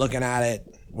drone. We're looking at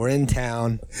it. We're in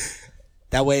town.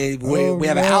 That way we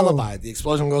have an alibi. The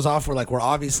explosion goes off. We're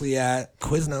obviously at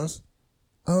Quiznos.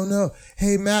 Oh no!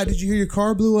 Hey Matt, did you hear your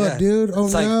car blew up, dude? Oh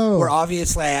it's no! We're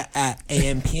obviously at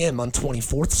AMPM on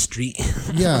 24th Street.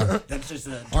 Yeah, that's just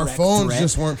our phones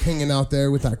just weren't pinging out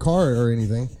there with that car or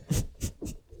anything.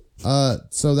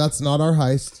 So that's not our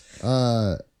heist.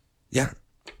 Yeah,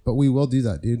 but we will do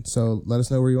that, dude. So let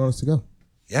us know where you want us to go.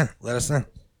 Yeah, let us know.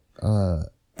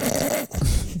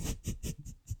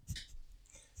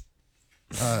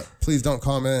 Please don't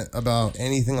comment about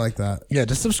anything like that. Yeah,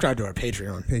 just subscribe to our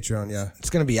Patreon. Patreon, yeah. It's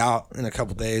going to be out in a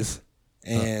couple days.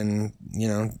 And,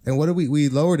 And what did we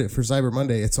lowered it for Cyber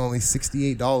Monday. It's only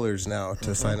 $68 now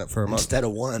to sign up for a month. Instead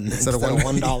of $1. Instead of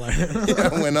 $1. Yeah,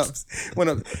 went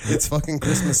up. It's fucking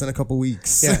Christmas in a couple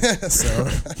weeks. Yeah. So.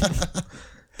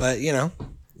 But, Yeah.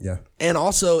 And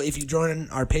also, if you join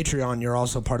our Patreon, you're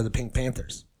also part of the Pink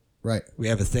Panthers. Right. We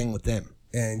have a thing with them.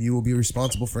 And you will be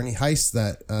responsible for any heists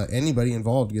that anybody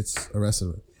involved gets arrested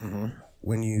with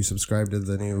when you subscribe to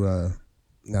the new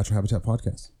Natural Habitat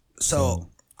podcast. So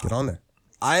get on there.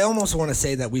 I almost want to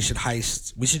say that we should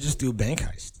just do a bank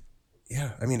heist.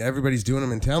 Yeah, I mean, everybody's doing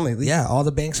them in town lately. Yeah, all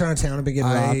the banks around town have been getting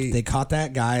robbed. They caught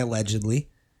that guy allegedly.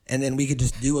 And then we could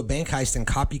just do a bank heist and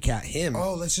copycat him.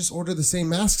 Oh, let's just order the same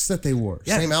masks that they wore.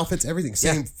 Yeah. Same outfits, everything.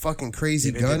 Same fucking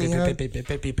crazy gun he had.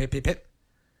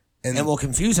 And we'll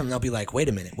confuse them. They'll be like, wait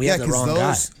a minute. We have the wrong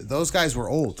guy. Those guys were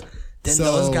old. Then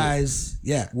those guys,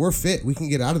 we're fit. We can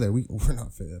get out of there. We're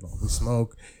not fit at all. We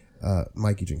smoke.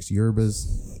 Mikey drinks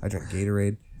yerbas. I drink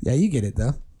Gatorade. Yeah, you get it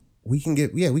though. We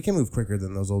can move quicker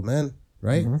than those old men,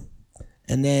 right? Mm-hmm.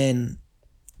 And then,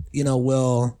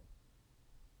 we'll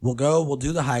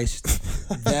do the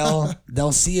heist.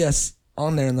 They'll see us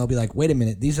on there and they'll be like, wait a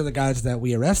minute, these are the guys that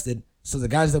we arrested. So the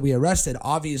guys that we arrested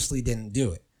obviously didn't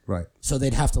do it. Right. So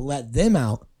they'd have to let them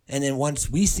out. And then once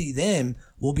we see them,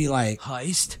 we'll be like,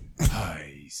 Heist.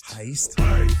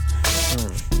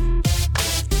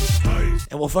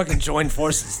 And we'll fucking join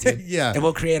forces, dude. Yeah. And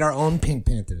we'll create our own Pink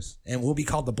Panthers. And we'll be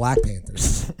called the Black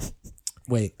Panthers.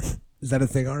 Wait, is that a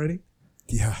thing already?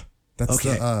 Yeah. That's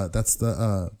Okay. that's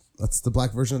the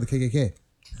black version of the KKK.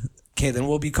 Okay, then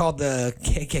we'll be called the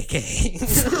KKK.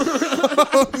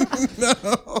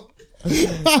 No.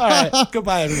 All right.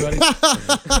 Goodbye, everybody.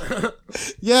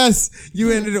 Yes,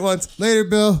 you ended it once. Later,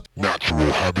 Bill.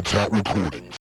 Natural Habitat Recordings.